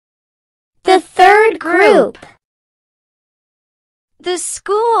Word group. The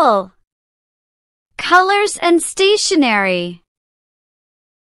school. Colors and stationery.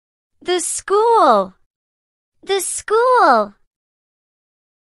 The school. The school.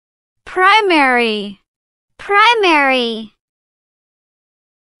 Primary. Primary.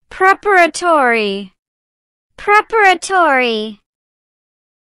 Preparatory. Preparatory.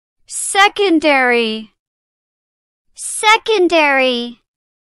 Secondary. Secondary.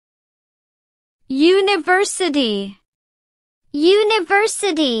 University.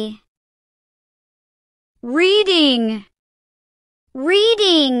 University. Reading.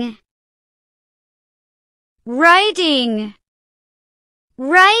 Reading. Writing.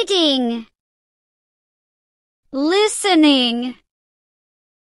 Writing. Listening.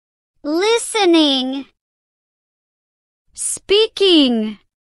 Listening. Speaking.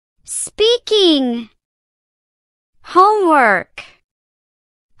 Speaking. Homework.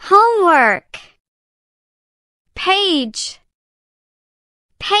 Homework. Page.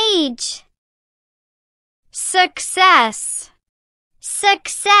 Page. Success.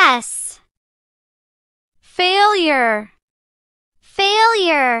 Success. Failure.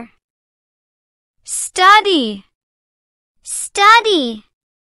 Failure. Study. Study.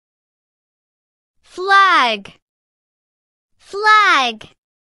 Flag. Flag.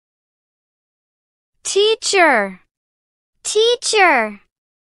 Teacher. Teacher.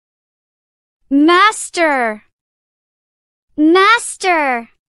 Master. Master.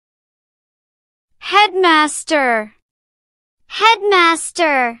 Headmaster.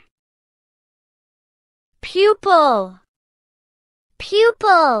 Headmaster. Pupil.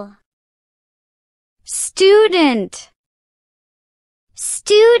 Pupil. Student.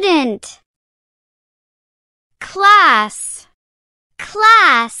 Student. Class.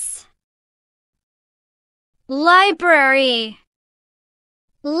 Class. Library.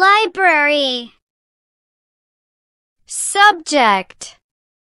 Library. Subject.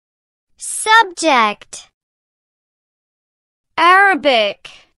 Subject. Arabic.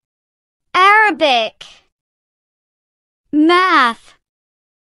 Arabic. Math.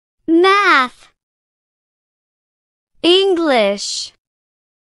 Math. English.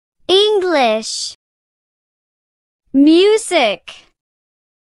 English. Music.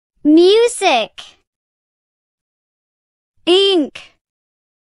 Music. Ink.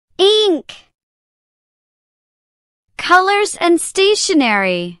 Ink. Colors and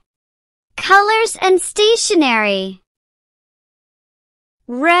stationery. Colors and stationery.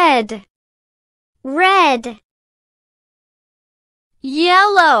 Red. Red.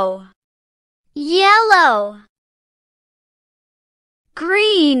 Yellow. Yellow.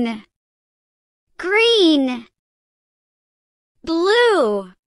 Green. Green.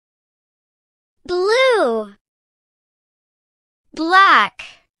 Blue. Blue. Black.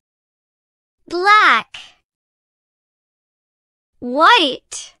 Black.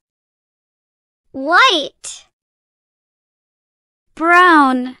 White. White.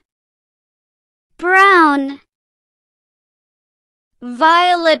 Brown. Brown.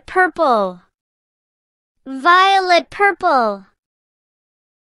 Violet purple. Violet purple.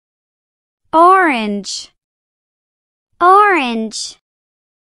 Orange. Orange.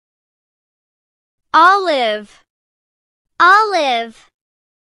 Olive. Olive.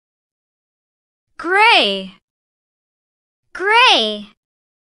 Gray. Gray.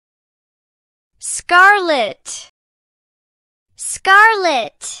 Scarlet.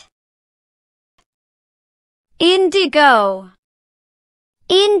 Scarlet. Indigo.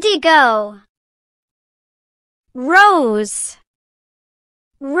 Indigo. Rose.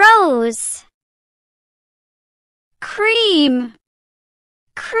 Rose. Cream.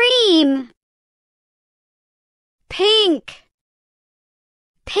 Cream. Pink.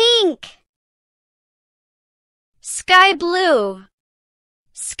 Pink. Sky blue.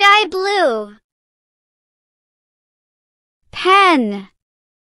 Sky blue. Pen.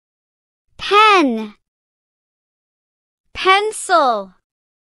 Pen. Pencil.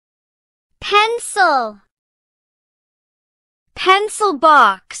 Pencil. Pencil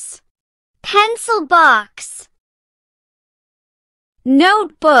box. Pencil box.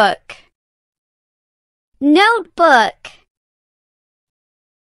 Notebook. Notebook.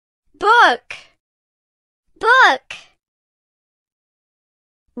 Book. Book.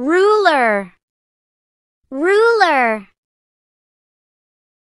 Ruler. Ruler.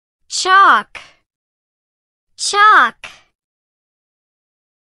 Chalk. Chalk.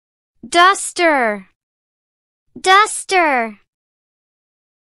 Duster. Duster.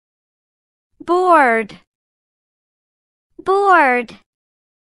 Board. Board.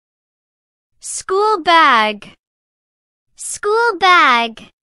 School bag. School bag.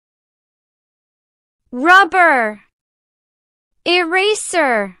 rubber,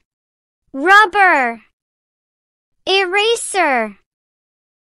 eraser, rubber, eraser.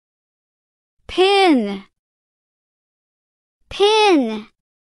 Pin, pin.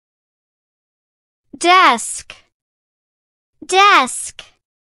 Desk, desk.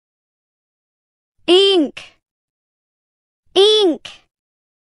 Ink, ink.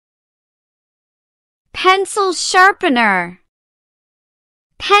 Pencil sharpener,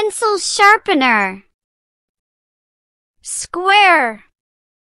 pencil sharpener. Square,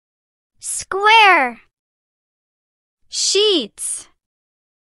 square. Sheets,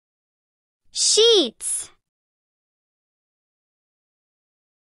 sheets.